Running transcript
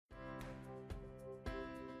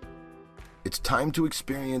It's time to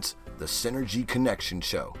experience the Synergy Connection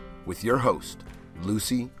Show with your host,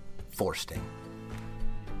 Lucy Forsting.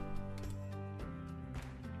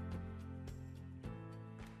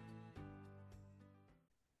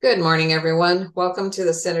 Good morning, everyone. Welcome to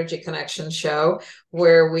the Synergy Connection Show,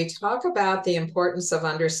 where we talk about the importance of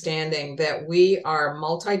understanding that we are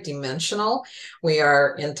multidimensional. We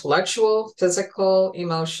are intellectual, physical,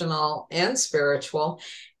 emotional, and spiritual,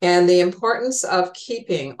 and the importance of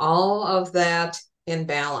keeping all of that in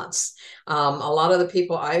balance. A lot of the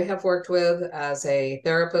people I have worked with as a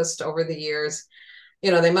therapist over the years,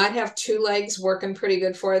 they might have two legs working pretty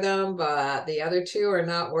good for them, but the other two are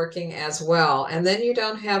not working as well. And then you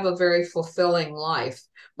don't have a very fulfilling life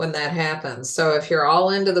when that happens. So if you're all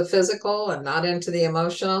into the physical and not into the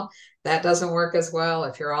emotional, that doesn't work as well.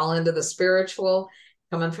 If you're all into the spiritual,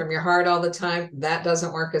 coming from your heart all the time, that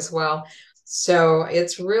doesn't work as well. So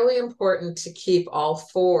it's really important to keep all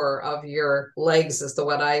four of your legs, is the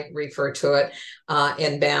what I refer to it,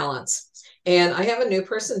 in balance. And I have a new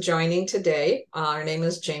person joining today. Her name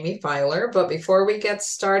is Jaime Filer. But before we get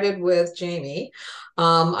started with Jaime,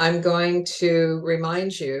 I'm going to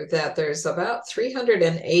remind you that there's about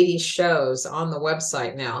 380 shows on the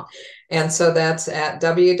website now. And so that's at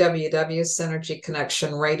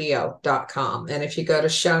www.synergyconnectionradio.com. And if you go to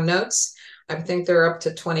show notes, I think they're up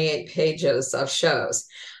to 28 pages of shows.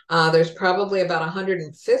 There's probably about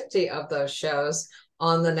 150 of those shows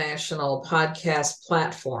on the national podcast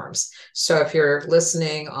platforms. So if you're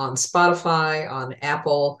listening on Spotify, on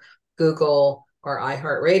Apple, Google, or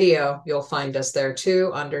iHeartRadio, you'll find us there too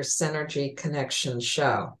under Synergy Connection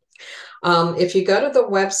Show. If you go to the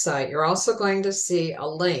website, you're also going to see a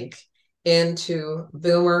link into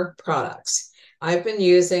Boomer Products. I've been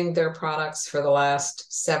using their products for the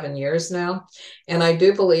last 7 years now, and I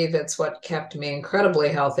do believe it's what kept me incredibly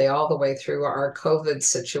healthy all the way through our COVID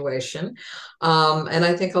situation. And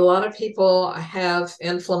I think a lot of people have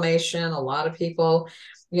inflammation. A lot of people,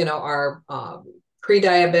 are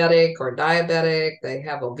pre-diabetic or diabetic. They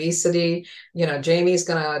have obesity. Jaime's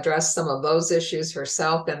going to address some of those issues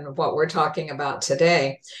herself and what we're talking about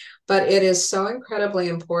today. But it is so incredibly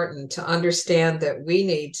important to understand that we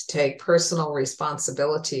need to take personal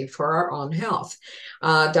responsibility for our own health.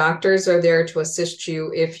 Doctors are there to assist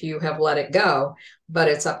you if you have let it go, but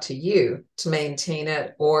it's up to you to maintain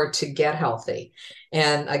it or to get healthy.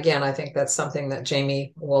 And again, I think that's something that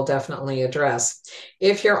Jaime will definitely address.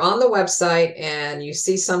 If you're on the website and you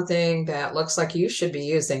see something that looks like you should be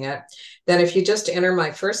using it, then if you just enter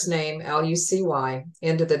my first name, Lucy,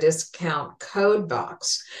 into the discount code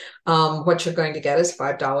box, what you're going to get is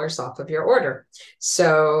 $5 off of your order.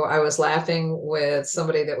 So I was laughing with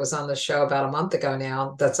somebody that was on the show about a month ago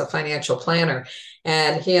now, that's a financial planner.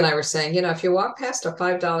 And he and I were saying, if you walk past a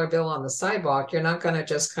 $5 bill on the sidewalk, you're not going to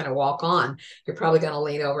just kind of walk on. You're probably going to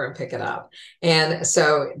lean over and pick it up. And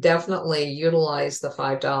so definitely utilize the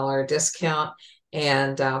 $5 discount.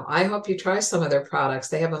 And I hope you try some of their products.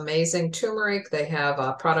 They have amazing turmeric. They have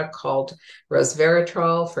a product called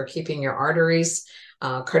resveratrol for keeping your arteries,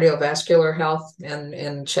 cardiovascular health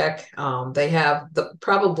in check. They have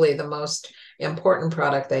probably the most important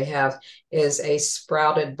product they have is a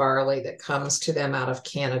sprouted barley that comes to them out of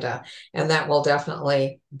Canada. And that will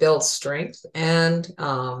definitely build strength, and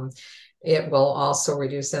it will also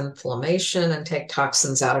reduce inflammation and take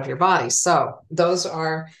toxins out of your body. So those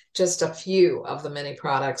are just a few of the many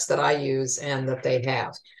products that I use and that they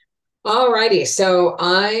have. All righty. So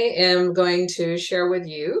I am going to share with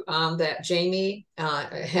you that Jaime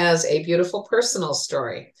has a beautiful personal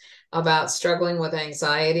story about struggling with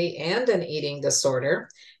anxiety and an eating disorder.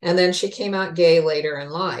 And then she came out gay later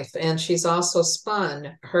in life. And she's also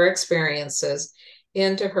spun her experiences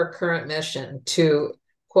into her current mission to,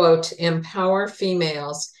 quote, empower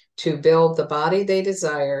females to build the body they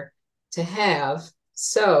desire to have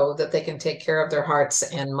so that they can take care of their hearts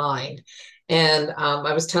and mind. And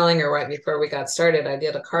I was telling her right before we got started, I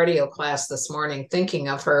did a cardio class this morning thinking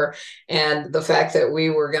of her and the fact that we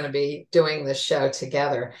were going to be doing this show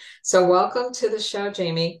together. So welcome to the show,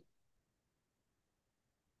 Jaime.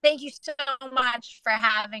 Thank you so much for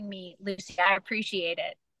having me, Lucy. I appreciate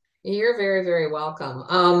it. You're very, very welcome.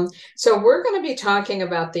 So we're going to be talking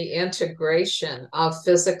about the integration of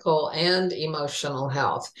physical and emotional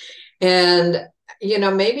health. And,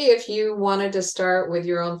 maybe if you wanted to start with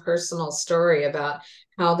your own personal story about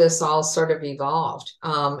how this all sort of evolved,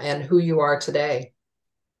 and who you are today.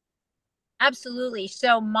 Absolutely.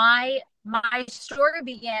 So my story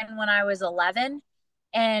began when I was 11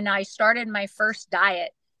 and I started my first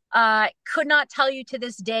diet. Could not tell you to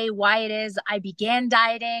this day why it is I began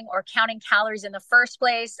dieting or counting calories in the first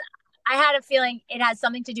place. I had a feeling it had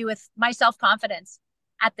something to do with my self-confidence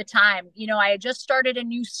at the time. You know, I had just started a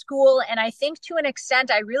new school, and I think to an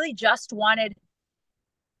extent, I really just wanted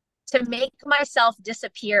to make myself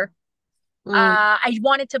disappear. Mm. I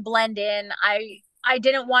wanted to blend in. I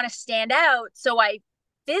didn't want to stand out, so I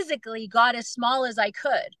physically got as small as I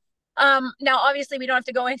could. Now, obviously, we don't have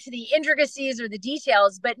to go into the intricacies or the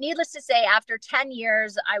details, but needless to say, after 10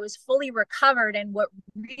 years, I was fully recovered. And what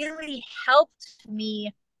really helped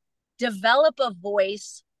me develop a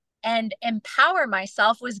voice and empower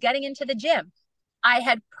myself was getting into the gym. I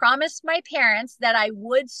had promised my parents that I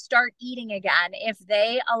would start eating again if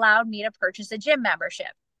they allowed me to purchase a gym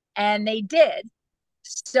membership, and they did.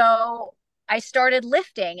 So I started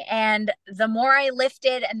lifting, and the more I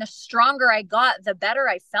lifted and the stronger I got, the better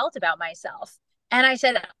I felt about myself. And I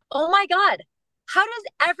said, "Oh my God, how does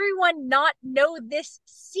everyone not know this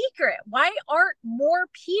secret? Why aren't more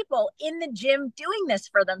people in the gym doing this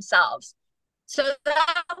for themselves?" So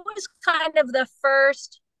that was kind of the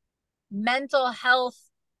first mental health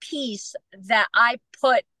piece that I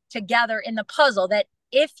put together in the puzzle, that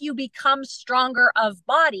if you become stronger of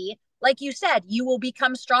body, like you said, you will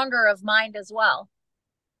become stronger of mind as well.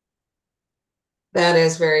 That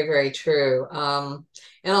is very, very true. And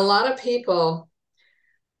a lot of people,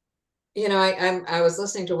 I was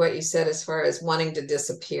listening to what you said as far as wanting to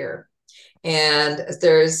disappear. And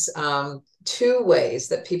there's two ways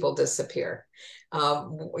that people disappear.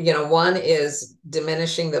 One is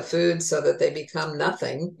diminishing the food so that they become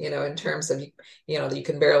nothing, in terms of, you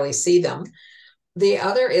can barely see them. The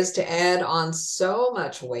other is to add on so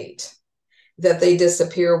much weight that they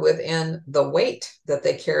disappear within the weight that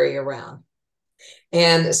they carry around.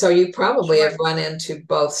 And so you probably Sure. have run into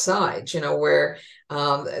both sides, where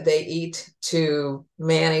they eat to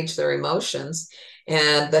manage their emotions,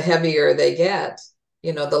 and the heavier they get,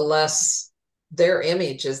 the less their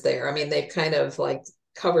image is there. I mean, they've kind of like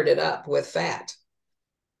covered it up with fat.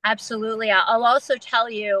 Absolutely. I'll also tell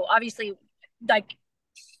you, obviously, like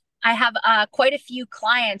I have quite a few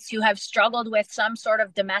clients who have struggled with some sort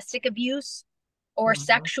of domestic abuse or Mhm.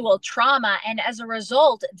 sexual trauma. And as a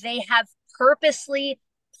result, they have purposely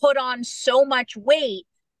put on so much weight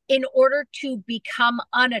in order to become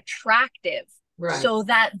unattractive, Right. so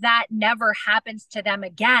that that never happens to them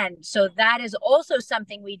again. So that is also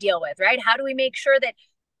something we deal with, right? How do we make sure that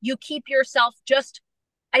you keep yourself just,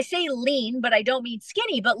 I say lean, but I don't mean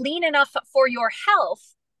skinny, but lean enough for your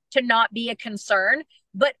health to not be a concern,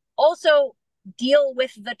 but also deal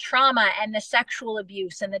with the trauma and the sexual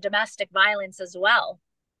abuse and the domestic violence as well.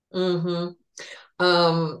 Mm-hmm.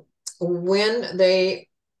 When they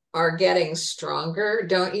are getting stronger,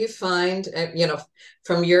 don't you find,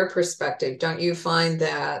 from your perspective, don't you find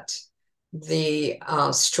that the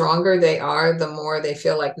stronger they are, the more they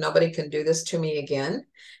feel like nobody can do this to me again?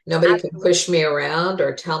 Nobody can push Absolutely. me around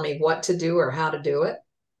or tell me what to do or how to do it?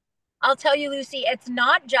 I'll tell you, Lucy, it's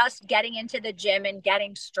not just getting into the gym and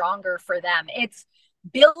getting stronger for them. It's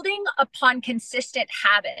building upon consistent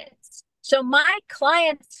habits. So my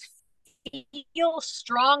clients feel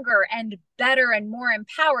stronger and better and more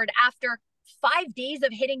empowered after 5 days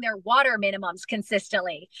of hitting their water minimums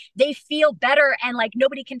consistently. They feel better and like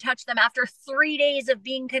nobody can touch them after 3 days of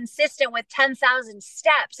being consistent with 10,000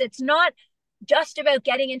 steps. It's not just about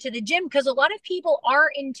getting into the gym, because a lot of people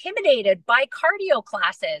are intimidated by cardio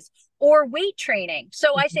classes or weight training.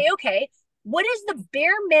 So I say, okay, what is the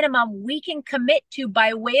bare minimum we can commit to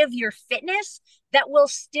by way of your fitness that will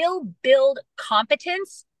still build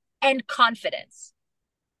competence and confidence?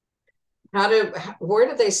 Where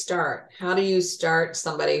do they start? How do you start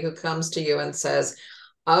somebody who comes to you and says,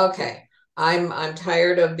 okay, I'm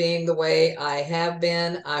tired of being the way I have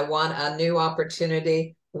been. I want a new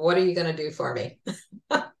opportunity. What are you going to do for me?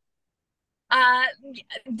 Uh,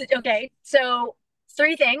 okay, so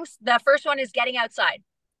three things. The first one is getting outside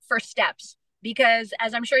for steps, because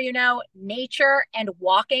as I'm sure you know, nature and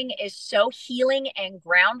walking is so healing and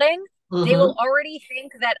grounding. They will Mm-hmm. already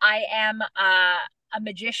think that I am a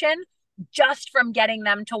magician just from getting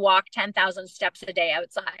them to walk 10,000 steps a day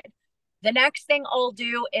outside. The next thing I'll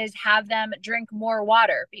do is have them drink more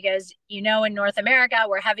water, because, in North America,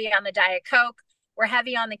 we're heavy on the Diet Coke, we're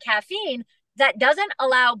heavy on the caffeine that doesn't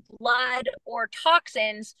allow blood or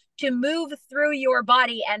toxins to move through your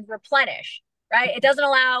body and replenish, right? It doesn't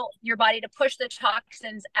allow your body to push the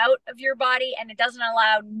toxins out of your body, and it doesn't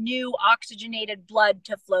allow new oxygenated blood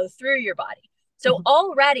to flow through your body. So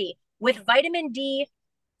already with vitamin D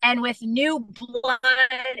and with new blood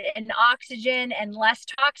and oxygen and less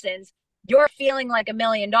toxins, you're feeling like $1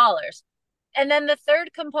 million. And then the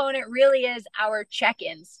third component really is our check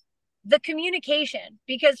ins. the communication,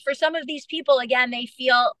 because for some of these people, again, they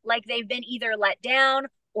feel like they've been either let down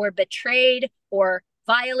or betrayed or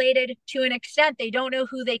violated to an extent. They don't know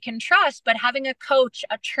who they can trust, but having a coach,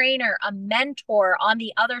 a trainer, a mentor on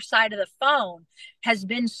the other side of the phone has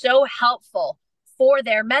been so helpful for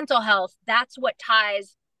their mental health. That's what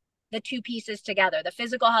ties the two pieces together, the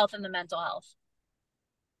physical health and the mental health.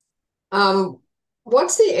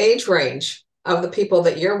 What's the age range of the people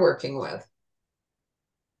that you're working with?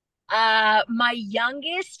 My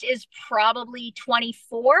youngest is probably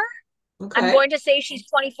 24. Okay. I'm going to say she's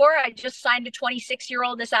 24. I just signed a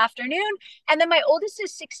 26-year-old this afternoon. And then my oldest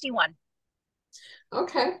is 61.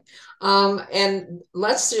 Okay. And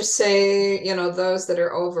let's just say, those that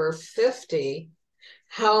are over 50,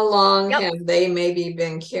 how long Yep. have they maybe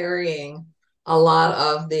been carrying a lot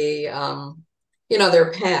of the,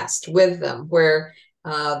 their past with them, where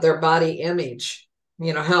their body image,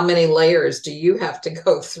 how many layers do you have to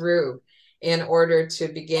go through in order to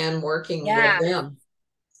begin working with them?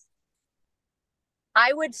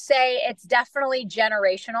 I would say it's definitely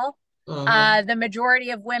generational. The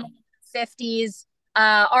majority of women in the 50s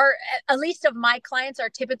are, at least of my clients, are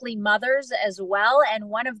typically mothers as well. And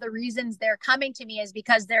one of the reasons they're coming to me is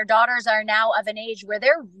because their daughters are now of an age where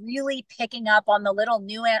they're really picking up on the little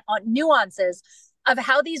nuances of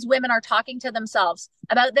how these women are talking to themselves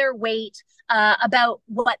about their weight, about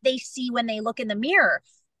what they see when they look in the mirror.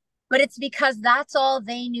 But it's because that's all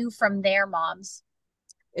they knew from their moms.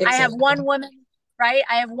 Exactly. I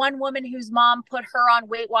have one woman whose mom put her on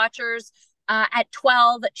Weight Watchers at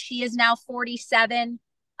 12. She is now 47.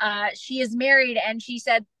 She is married, and she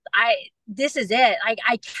said, this is it.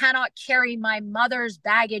 I cannot carry my mother's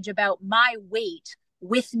baggage about my weight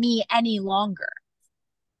with me any longer.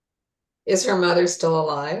 Is her mother still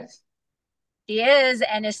alive? She is,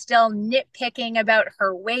 and is still nitpicking about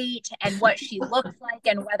her weight and what she looks like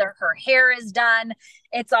and whether her hair is done.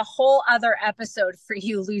 It's a whole other episode for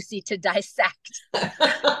you, Lucy, to dissect.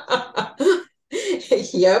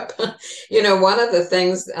 Yep. One of the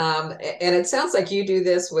things, and it sounds like you do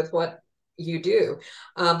this with what you do,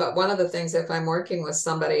 but one of the things, if I'm working with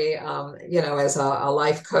somebody, as a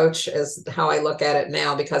life coach, is how I look at it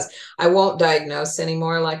now, because I won't diagnose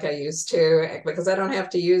anymore like I used to, because I don't have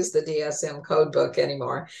to use the DSM code book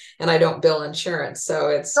anymore, and I don't bill insurance. So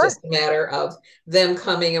it's just a matter of them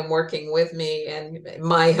coming and working with me and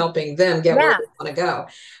my helping them get where they want to go.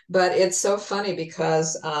 But it's so funny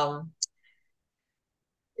because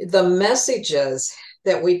the messages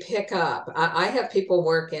that we pick up, I have people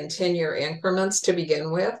work in 10-year increments to begin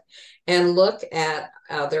with and look at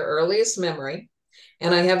their earliest memory.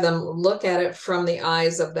 And I have them look at it from the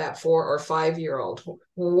eyes of that 4 or 5-year-old.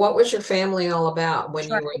 What was your family all about when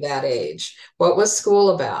you were that age? What was school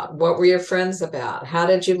about? What were your friends about? How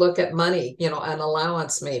did you look at money? An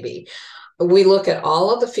allowance maybe. We look at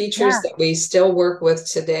all of the features that we still work with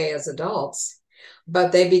today as adults,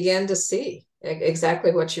 but they begin to see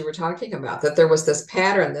exactly what you were talking about, that there was this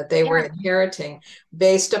pattern that they were inheriting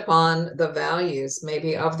based upon the values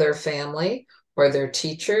maybe of their family or their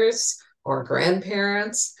teachers or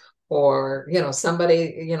grandparents or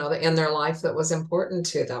somebody in their life that was important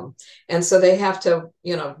to them. And so they have to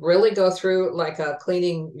really go through, like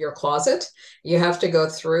cleaning your closet. You have to go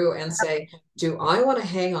through and say, do I want to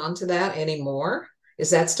hang on to that anymore?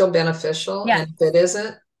 Is that still beneficial? And if it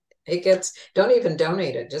isn't, don't even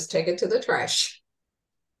donate it, just take it to the trash.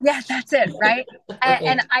 Yeah, that's it, right?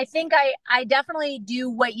 And I think I definitely do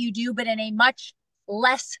what you do, but in a much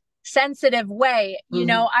less sensitive way.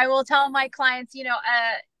 I will tell my clients,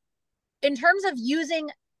 in terms of using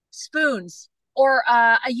spoons or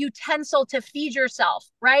a utensil to feed yourself,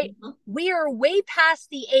 right? We are way past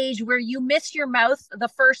the age where you miss your mouth the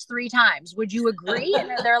first 3 times. Would you agree?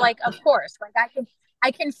 And they're like, of course. Like, I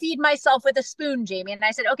can feed myself with a spoon, Jamie. And I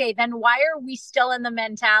said, okay, then why are we still in the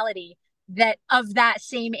mentality that of that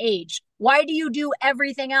same age? Why do you do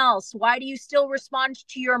everything else? Why do you still respond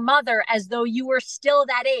to your mother as though you were still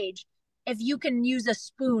that age if you can use a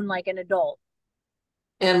spoon like an adult?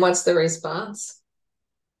 And what's the response?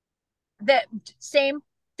 That same,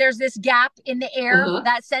 there's this gap in the air.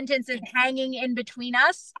 That sentence is hanging in between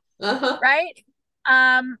us, right?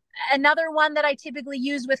 Another one that I typically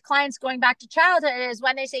use with clients going back to childhood is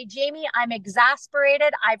when they say, Jamie, I'm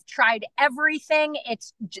exasperated. I've tried everything.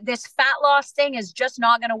 This fat loss thing is just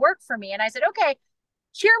not going to work for me. And I said, okay,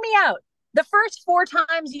 hear me out. The first 4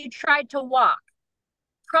 times you tried to walk,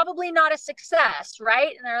 probably not a success,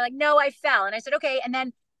 right? And they're like, no, I fell. And I said, okay. And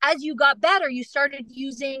then as you got better, you started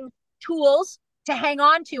using tools to hang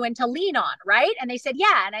on to and to lean on, right? And they said,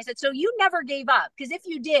 yeah. And I said, so you never gave up, because if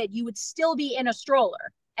you did, you would still be in a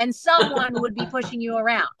stroller and someone would be pushing you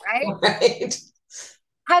around, right? Right.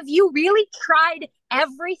 Have you really tried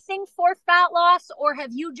everything for fat loss, or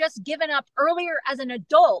have you just given up earlier as an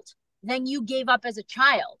adult than you gave up as a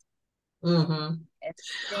child? Mm-hmm. It's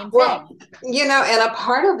the same Well, thing. and a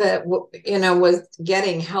part of it, was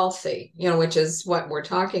getting healthy, which is what we're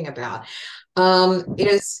talking about,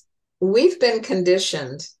 is we've been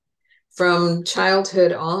conditioned from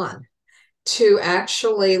childhood on to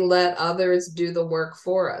actually let others do the work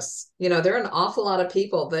for us. There are an awful lot of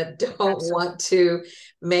people that don't want to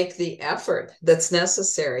make the effort that's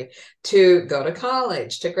necessary to go to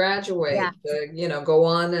college, to graduate, to, go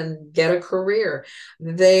on and get a career.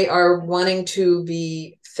 They are wanting to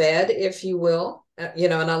be fed, if you will.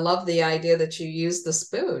 And I love the idea that you use the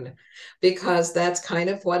spoon, because that's kind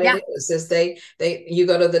of what it is you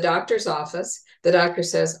go to the doctor's office, the doctor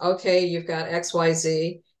says, okay, you've got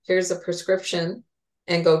XYZ, here's a prescription,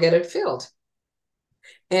 and go get it filled.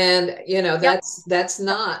 And that's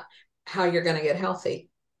not how you're going to get healthy.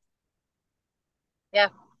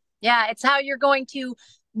 Yeah, it's how you're going to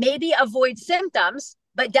maybe avoid symptoms,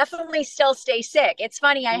 but definitely still stay sick. It's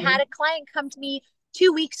funny, I had a client come to me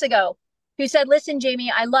 2 weeks ago who said, listen,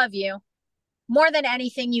 Jaime, I love you. More than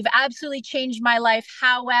anything, you've absolutely changed my life.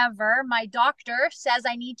 However, my doctor says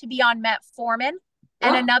I need to be on metformin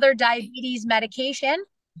and another diabetes medication,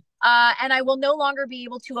 and I will no longer be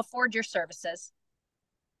able to afford your services.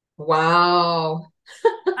 Wow.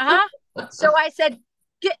 So I said,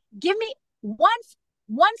 give me one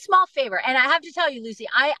small favor. And I have to tell you, Lucy,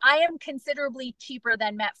 I am considerably cheaper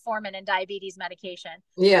than metformin and diabetes medication.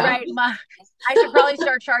 Yeah. Right. I should probably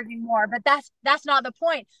start charging more, but that's not the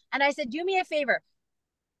point. And I said, do me a favor,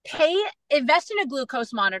 invest in a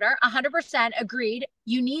glucose monitor. 100% agreed.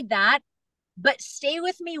 You need that, but stay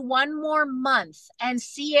with me one more month and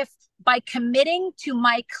see if by committing to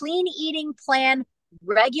my clean eating plan,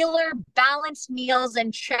 regular balanced meals,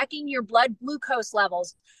 and checking your blood glucose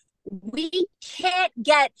levels, we can't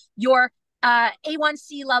get your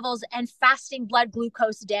A1C levels and fasting blood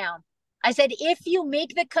glucose down. I said, if you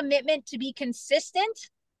make the commitment to be consistent,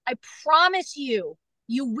 I promise you,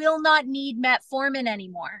 you will not need metformin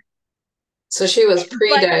anymore. So she was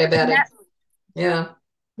pre-diabetic.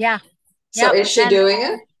 Yeah. So is she doing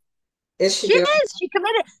it? She is. She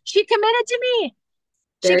committed to me.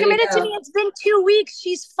 There she committed to me. It's been 2 weeks.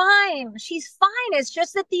 She's fine. It's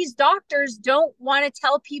just that these doctors don't want to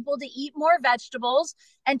tell people to eat more vegetables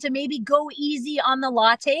and to maybe go easy on the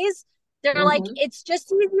lattes. They're like, it's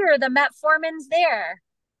just easier. The metformin's there.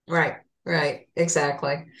 Right.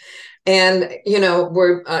 Exactly. And,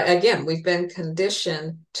 we've been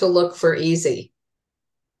conditioned to look for easy.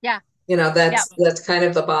 Yeah. That's kind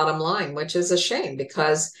of the bottom line, which is a shame,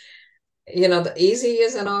 because, the easy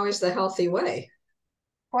isn't always the healthy way.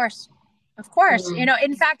 Of course.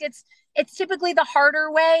 In fact, it's typically the harder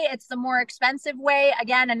way. It's the more expensive way.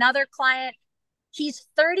 Again, another client, he's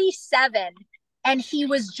 37 and he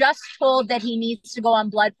was just told that he needs to go on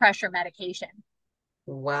blood pressure medication.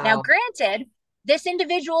 Wow. Now, granted, this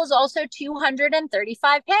individual is also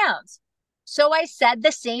 235 pounds. So I said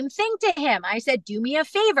the same thing to him. I said, do me a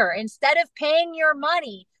favor. Instead of paying your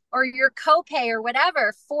money or your copay or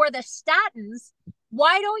whatever for the statins,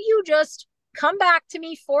 why don't you just come back to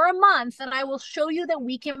me for a month and I will show you that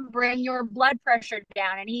we can bring your blood pressure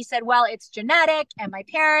down. And he said, well, it's genetic and my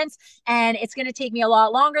parents, and it's going to take me a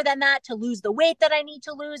lot longer than that to lose the weight that I need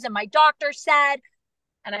to lose. And my doctor said,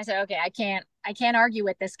 and I said, okay, I can't argue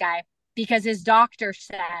with this guy because his doctor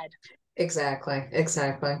said. Exactly.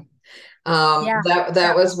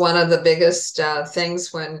 That was one of the biggest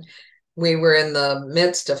things when we were in the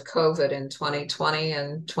midst of COVID in 2020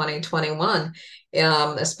 and 2021,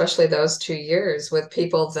 especially those 2 years, with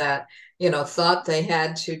people that, thought they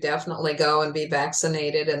had to definitely go and be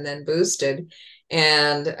vaccinated and then boosted.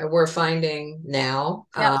 And we're finding now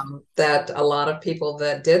that a lot of people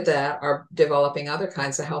that did that are developing other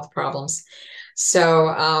kinds of health problems.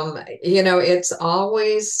 So, it's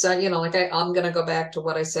always, I'm going to go back to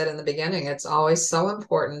what I said in the beginning. It's always so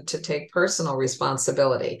important to take personal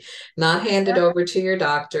responsibility, not hand it over to your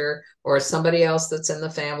doctor or somebody else that's in the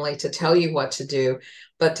family to tell you what to do,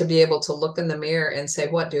 but to be able to look in the mirror and say,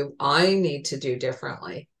 what do I need to do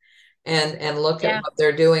differently? And look at what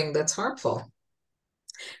they're doing that's harmful.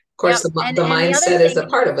 Of course, the mindset is a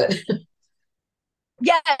part of it.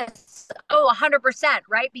 Yes. Oh, 100%.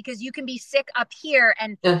 Right. Because you can be sick up here.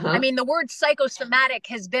 And I mean, the word psychosomatic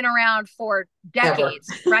has been around for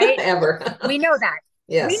decades, right? Ever. We know that.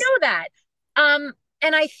 Yes. We know that.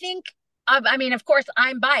 And I think, of course,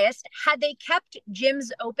 I'm biased. Had they kept gyms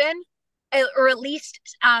open, or at least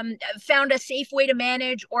found a safe way to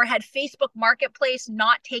manage, or had Facebook Marketplace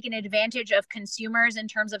not taken advantage of consumers in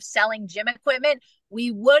terms of selling gym equipment,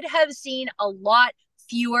 we would have seen a lot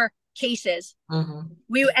fewer cases.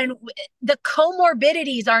 Mm-hmm. The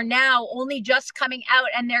comorbidities are now only just coming out,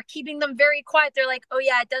 and they're keeping them very quiet. They're like, oh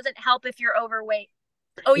yeah, it doesn't help if you're overweight.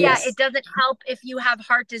 Oh yeah, Yes. it doesn't help if you have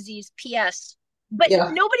heart disease. PS. But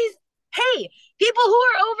nobody's, hey, people who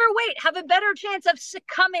are overweight have a better chance of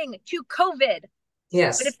succumbing to COVID.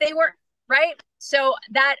 Yes. But if they weren't, right? So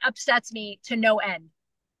that upsets me to no end.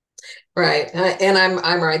 Right. And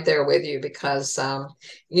I'm right there with you because,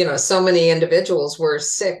 so many individuals were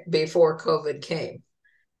sick before COVID came.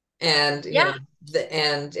 And,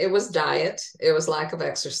 and it was diet, it was lack of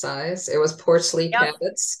exercise, it was poor sleep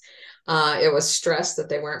habits. It was stress that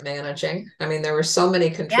they weren't managing. I mean, there were so many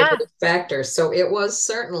contributing factors. So it was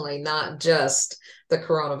certainly not just the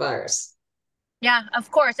coronavirus. Yeah,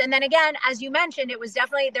 of course. And then again, as you mentioned, it was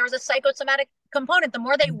definitely, there was a psychosomatic component. The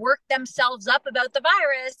more they worked themselves up about the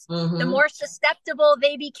virus, the more susceptible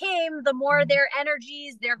they became, the more their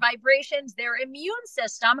energies, their vibrations, their immune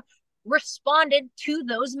system responded to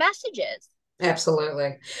those messages.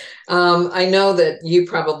 Absolutely. I know that you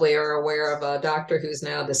probably are aware of a doctor who's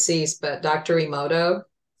now deceased, but Dr. Emoto,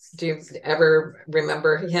 do you ever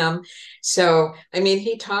remember him? So, I mean,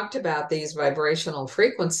 he talked about these vibrational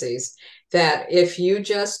frequencies that if you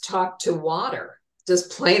just talk to water,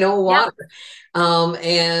 just plain old water,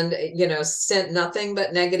 and, sent nothing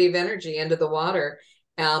but negative energy into the water,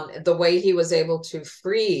 the way he was able to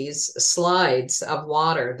freeze slides of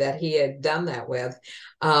water that he had done that with,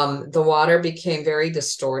 the water became very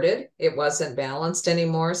distorted. It wasn't balanced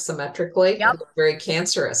anymore symmetrically. It was very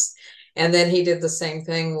cancerous. And then he did the same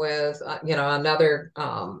thing with, another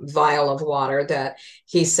vial of water that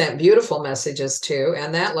he sent beautiful messages to,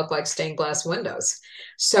 and that looked like stained glass windows.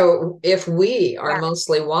 So if we are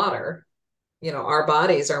mostly water, our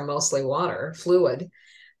bodies are mostly water, fluid,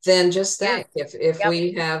 then just think if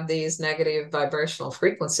we have these negative vibrational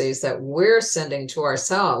frequencies that we're sending to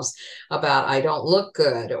ourselves about, I don't look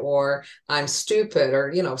good, or I'm stupid,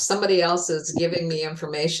 or, somebody else is giving me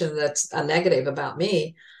information that's a negative about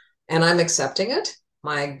me, and I'm accepting it.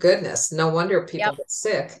 My goodness, no wonder people get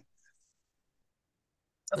sick.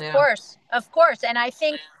 Of course. And I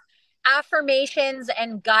think affirmations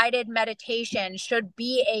and guided meditation should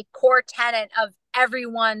be a core tenet of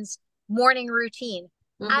everyone's morning routine.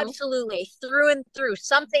 Absolutely, through and through,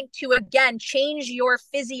 something to, again, change your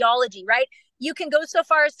physiology, right? You can go so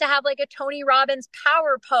far as to have like a Tony Robbins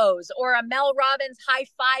power pose or a Mel Robbins high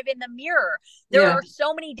five in the mirror. There are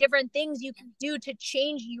so many different things you can do to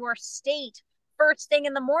change your state first thing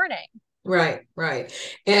in the morning. Right.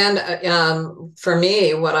 And for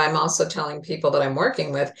me, what I'm also telling people that I'm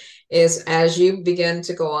working with is, as you begin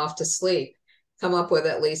to go off to sleep, come up with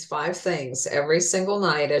at least 5 things every single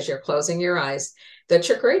night as you're closing your eyes that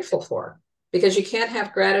you're grateful for, because you can't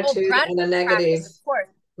have gratitude and a negative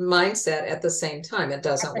mindset at the same time. It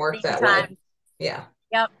doesn't work that way. Yeah.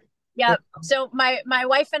 Yep. So my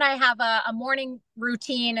wife and I have a morning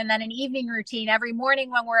routine and then an evening routine. Every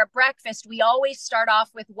morning when we're at breakfast, we always start off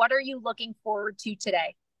with, what are you looking forward to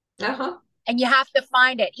today? And you have to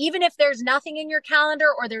find it. Even if there's nothing in your calendar,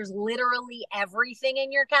 or there's literally everything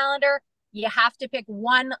in your calendar, you have to pick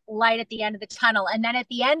one light at the end of the tunnel. And then at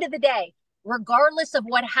the end of the day, regardless of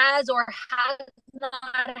what has or has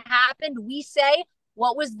not happened, we say,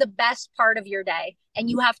 what was the best part of your day? And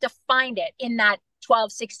you have to find it in that 12,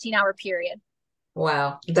 16-hour period.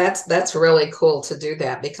 Wow. That's really cool to do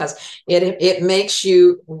that, because it makes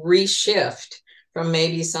you reshift from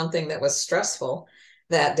maybe something that was stressful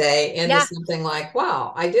that day into something like,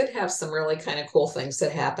 wow, I did have some really kind of cool things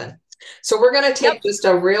that happen. So we're going to take just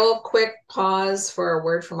a real quick pause for a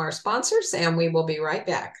word from our sponsors, and we will be right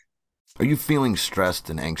back. Are you feeling stressed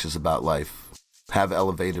and anxious about life? Have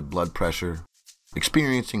elevated blood pressure?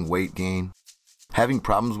 Experiencing weight gain? Having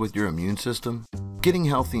problems with your immune system? Getting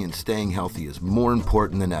healthy and staying healthy is more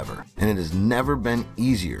important than ever, and it has never been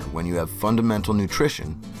easier when you have fundamental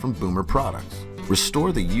nutrition from Boomer products.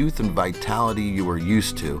 Restore the youth and vitality you are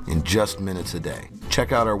used to in just minutes a day.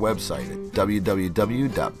 Check out our website at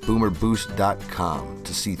www.boomerboost.com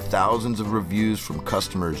to see thousands of reviews from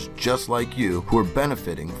customers just like you who are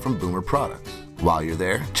benefiting from Boomer products. While you're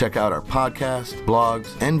there, check out our podcasts, blogs,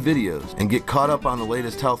 and videos, and get caught up on the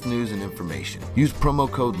latest health news and information. Use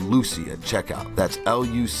promo code LUCY at checkout, that's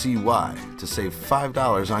LUCY, to save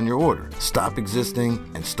 $5 on your order. Stop existing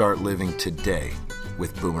and start living today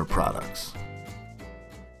with Boomer products.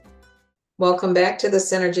 Welcome back to the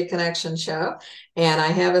Synergy Connection Show. And I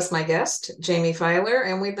have as my guest, Jaime Filer,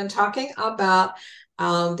 and we've been talking about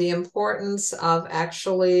the importance of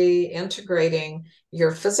actually integrating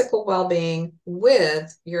your physical well-being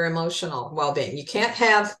with your emotional well-being. You can't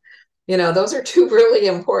have, those are two really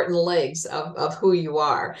important legs of who you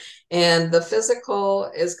are. And the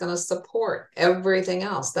physical is going to support everything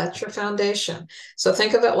else. That's your foundation. So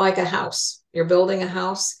think of it like a house. You're building a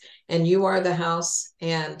house and you are the house,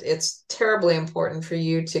 and it's terribly important for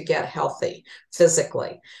you to get healthy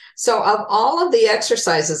physically. So of all of the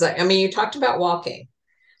exercises, I mean, you talked about walking.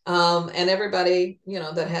 And everybody,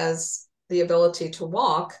 that has the ability to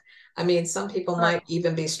walk, I mean, some people might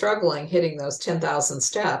even be struggling hitting those 10,000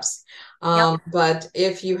 steps. But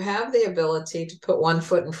if you have the ability to put one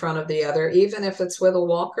foot in front of the other, even if it's with a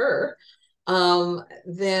walker,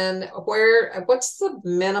 then what's the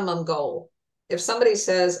minimum goal? If somebody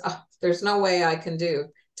says, oh, there's no way I can do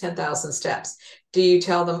 10,000 steps, do you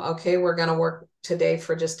tell them, okay, we're going to work today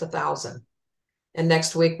for just 1,000, and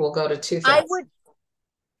next week we'll go to 2,000?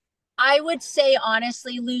 I would say,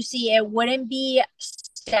 honestly, Lucy, it wouldn't be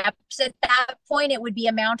steps at that point. It would be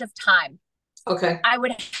amount of time. Okay. I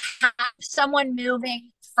would have someone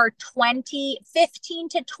moving for 15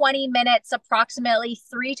 to 20 minutes, approximately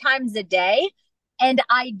 3 times a day, and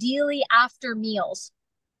ideally after meals.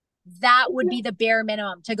 That would be the bare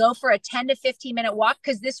minimum, to go for a 10 to 15 minute walk,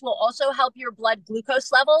 because this will also help your blood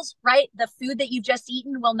glucose levels, right? The food that you've just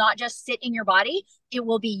eaten will not just sit in your body. It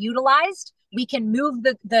will be utilized. We can move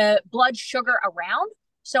the blood sugar around.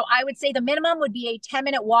 So I would say the minimum would be a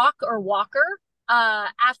 10-minute walk or walker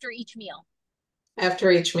after each meal.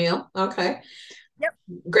 After each meal. Okay. Yep.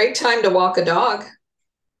 Great time to walk a dog.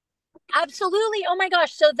 Absolutely. Oh my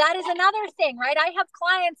gosh. So that is another thing, right? I have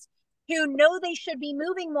clients who know they should be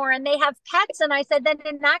moving more and they have pets. And I said, then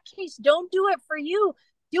in that case, don't do it for you.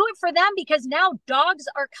 Do it for them, because now dogs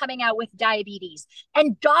are coming out with diabetes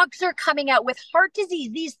and dogs are coming out with heart disease.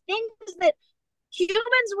 These things that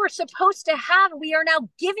humans were supposed to have, we are now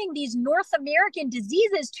giving these North American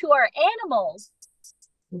diseases to our animals.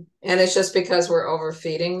 And it's just because we're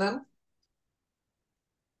overfeeding them.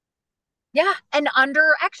 Yeah, and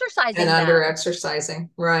under exercising.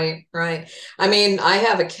 Right. I mean, I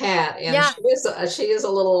have a cat, and she is a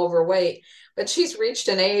little overweight, but she's reached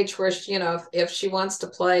an age where she, if she wants to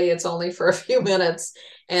play, it's only for a few minutes,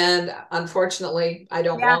 and unfortunately, I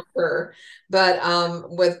don't walk her. But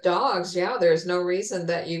with dogs, there's no reason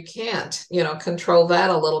that you can't, control that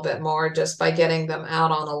a little bit more just by getting them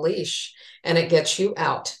out on a leash, and it gets you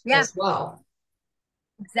out as well.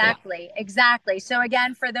 Exactly. So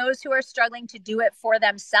again, for those who are struggling to do it for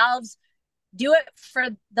themselves, do it for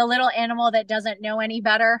the little animal that doesn't know any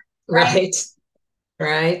better. Right.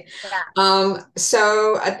 Yeah.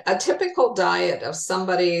 So a typical diet of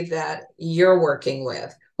somebody that you're working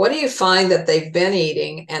with, what do you find that they've been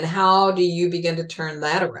eating, and how do you begin to turn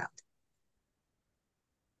that around?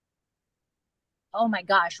 Oh my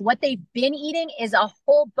gosh, what they've been eating is a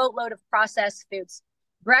whole boatload of processed foods.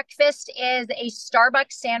 Breakfast is a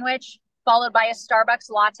Starbucks sandwich followed by a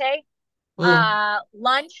Starbucks latte.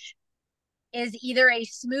 Lunch is either a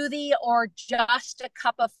smoothie or just a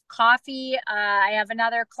cup of coffee. I have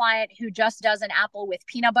another client who just does an apple with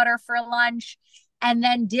peanut butter for lunch. And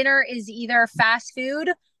then dinner is either fast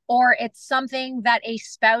food or it's something that a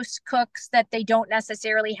spouse cooks that they don't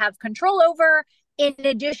necessarily have control over, in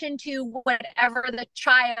addition to whatever the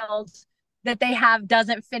child that they have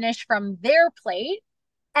doesn't finish from their plate.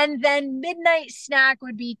 And then midnight snack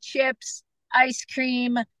would be chips, ice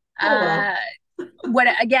cream,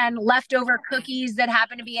 leftover cookies that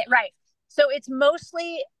happen to be right. So it's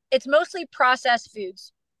mostly processed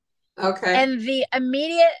foods. Okay. And the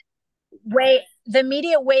immediate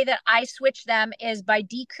way that I switch them is by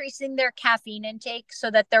decreasing their caffeine intake so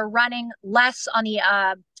that they're running less on the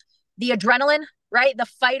adrenaline, right? The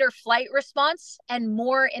fight or flight response, and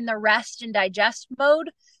more in the rest and digest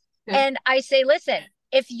mode. Okay. And I say, listen,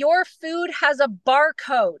 if your food has a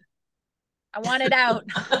barcode, I want it out.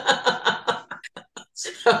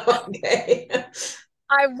 Okay.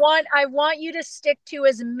 I want you to stick to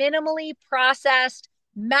as minimally processed,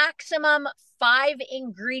 maximum 5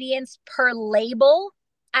 ingredients per label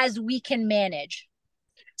as we can manage.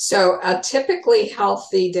 So a typically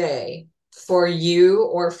healthy day for you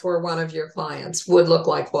or for one of your clients would look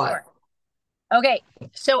like what? Sure. Okay,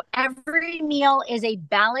 so every meal is a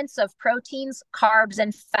balance of proteins, carbs,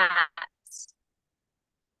 and fats.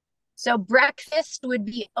 So breakfast would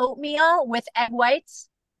be oatmeal with egg whites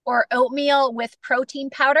or oatmeal with protein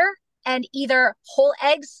powder and either whole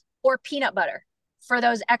eggs or peanut butter for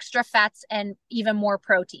those extra fats and even more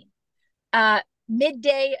protein.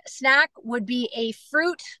 Midday snack would be a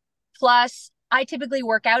fruit plus I typically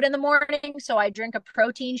work out in the morning, so I drink a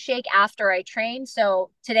protein shake after I train. So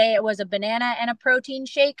today it was a banana and a protein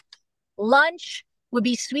shake. Lunch would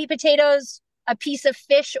be sweet potatoes, a piece of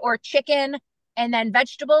fish or chicken, and then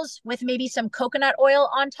vegetables with maybe some coconut oil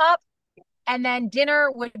on top. And then dinner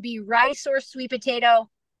would be rice or sweet potato,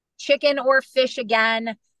 chicken or fish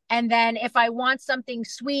again. And then if I want something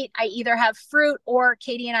sweet, I either have fruit or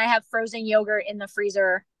Katie and I have frozen yogurt in the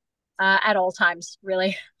freezer at all times,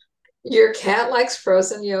 really. Your cat likes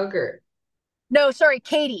frozen yogurt. No, sorry,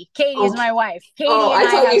 Katie. Katie is Okay. my wife. Oh, Katie and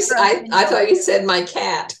I have frozen I thought yogurt. you said my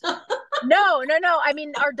cat. No, no, no. I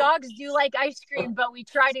mean, our dogs do like ice cream, but we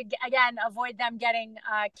try to, again, avoid them getting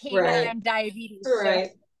Right, canine diabetes. So right,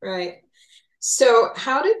 right. So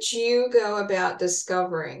how did you go about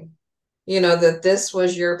discovering, that this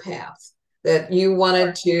was your path, that you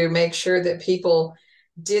wanted sure. to make sure that people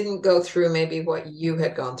didn't go through maybe what you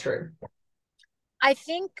had gone through? I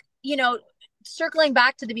think, circling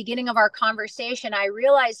back to the beginning of our conversation, I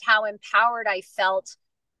realized how empowered I felt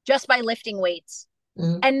just by lifting weights.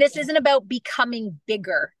 Mm-hmm. And this isn't about becoming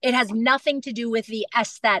bigger. It has nothing to do with the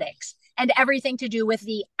aesthetics and everything to do with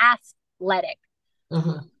the athletic.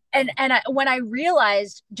 Mm-hmm. And when I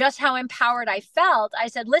realized just how empowered I felt, I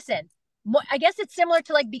said, listen, I guess it's similar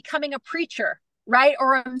to like becoming a preacher, right?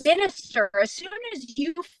 Or a minister. As soon as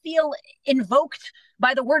you feel invoked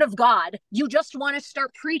by the word of God, you just want to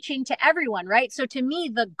start preaching to everyone, right? So to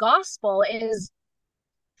me, the gospel is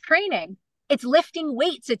training. It's lifting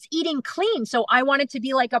weights, it's eating clean. So I wanted to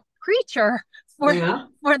be like a preacher for Yeah,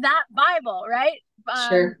 for that Bible, right?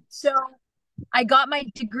 sure. So I got my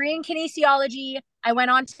degree in kinesiology. I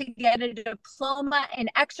went on to get a diploma in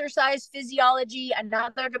exercise physiology,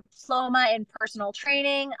 another diploma in personal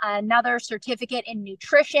training, another certificate in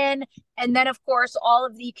nutrition, and then, of course, all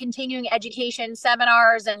of the continuing education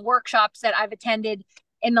seminars and workshops that I've attended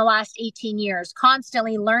in the last 18 years,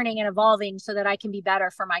 constantly learning and evolving so that I can be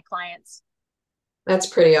better for my clients. That's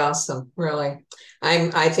pretty awesome, really.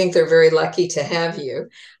 I think they're very lucky to have you.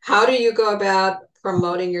 How do you go about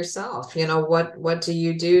promoting yourself? What do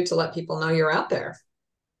you do to let people know you're out there?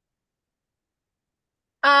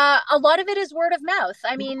 A lot of it is word of mouth.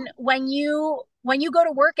 I mean, when you go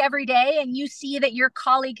to work every day and you see that your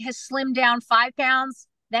colleague has slimmed down 5 pounds,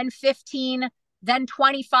 then 15, then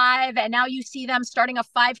 25, and now you see them starting a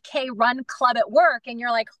 5K run club at work, and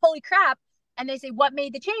you're like, holy crap. And they say, what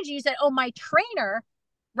made the change? And you said, oh, my trainer,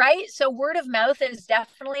 right? So word of mouth is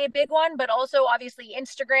definitely a big one, but also obviously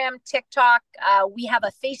Instagram, TikTok. We have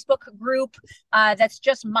a Facebook group that's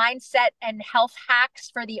just mindset and health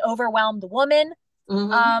hacks for the overwhelmed woman.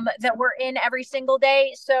 Mm-hmm. That we're in every single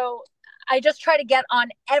day. So I just try to get on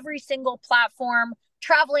every single platform,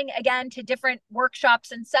 traveling again to different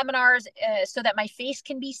workshops and seminars so that my face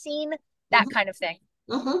can be seen, that Mm-hmm. kind of thing.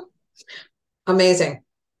 Mm-hmm. Amazing.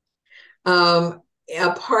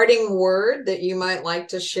 A parting word that you might like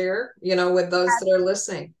to share, with those that are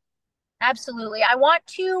listening. Absolutely. I want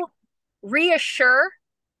to reassure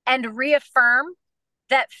and reaffirm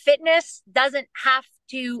that fitness doesn't have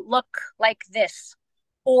to look like this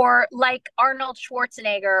or like Arnold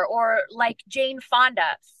Schwarzenegger or like Jane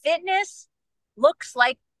Fonda. Fitness looks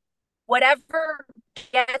like whatever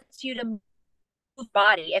gets you to move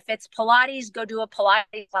body. If it's Pilates, go do a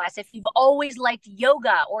Pilates class. If you've always liked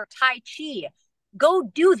yoga or Tai Chi, go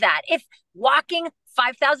do that. If walking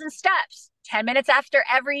 5,000 steps 10 minutes after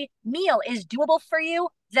every meal is doable for you,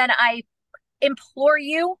 then I implore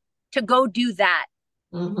you to go do that.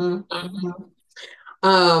 Mm-hmm.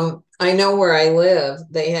 Mm-hmm. I know where I live,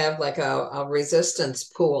 they have like a resistance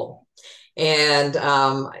pool. And,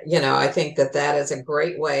 I think that is a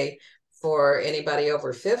great way for anybody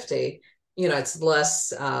over 50. It's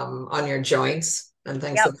less on your joints and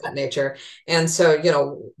things Yep. of that nature. And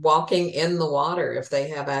so, walking in the water, if they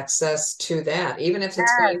have access to that, even if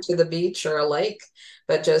it's going to the beach or a lake,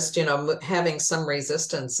 but just, having some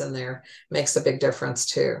resistance in there makes a big difference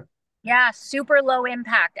too. Yeah, super low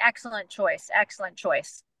impact. Excellent choice. Excellent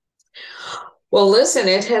choice. Well, listen,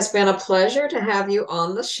 it has been a pleasure to have you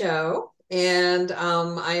on the show. And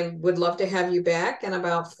I would love to have you back in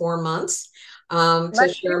about 4 months to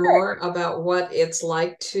Let's do share it. more about what it's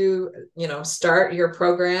like to, start your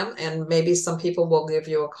program. And maybe some people will give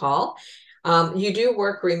you a call. You do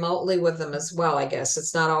work remotely with them as well, I guess.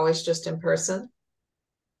 It's not always just in person.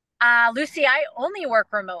 Lucy, I only work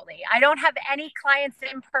remotely. I don't have any clients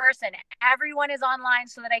in person. Everyone is online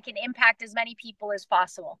so that I can impact as many people as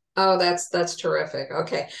possible. Oh, that's terrific.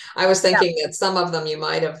 Okay. I was Yeah. thinking that some of them you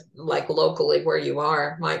might have, like locally where you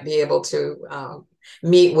are, might be able to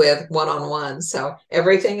meet with one-on-one. So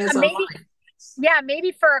everything is Maybe online. Yeah,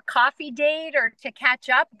 maybe for a coffee date or to catch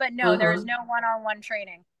up, but no, there's Uh-huh. no one-on-one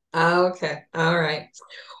training. Okay. All right.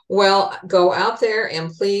 Well, go out there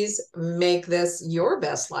and please make this your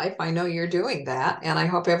best life. I know you're doing that, and I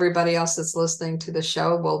hope everybody else that's listening to the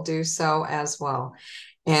show will do so as well.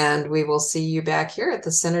 And we will see you back here at the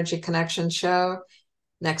Synergy Connection show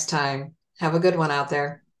next time. Have a good one out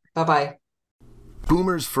there. Bye-bye.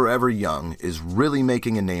 Boomers Forever Young is really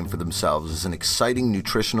making a name for themselves as an exciting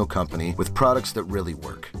nutritional company with products that really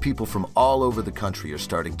work. People from all over the country are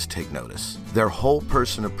starting to take notice. Their whole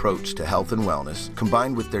person approach to health and wellness,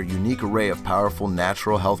 combined with their unique array of powerful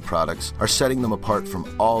natural health products, are setting them apart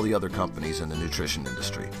from all the other companies in the nutrition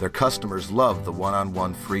industry. Their customers love the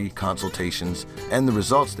one-on-one free consultations and the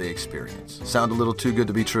results they experience. Sound a little too good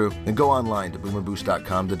to be true? Then go online to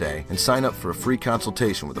boomerboost.com today and sign up for a free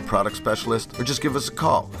consultation with a product specialist, or just give us a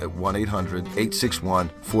call at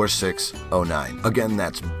 1-800-861-4609. Again,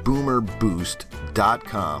 that's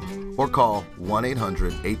boomerboost.com, or call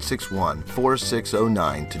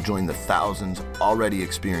 1-800-861-4609 to join the thousands already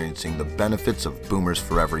experiencing the benefits of Boomers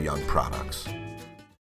Forever Young products.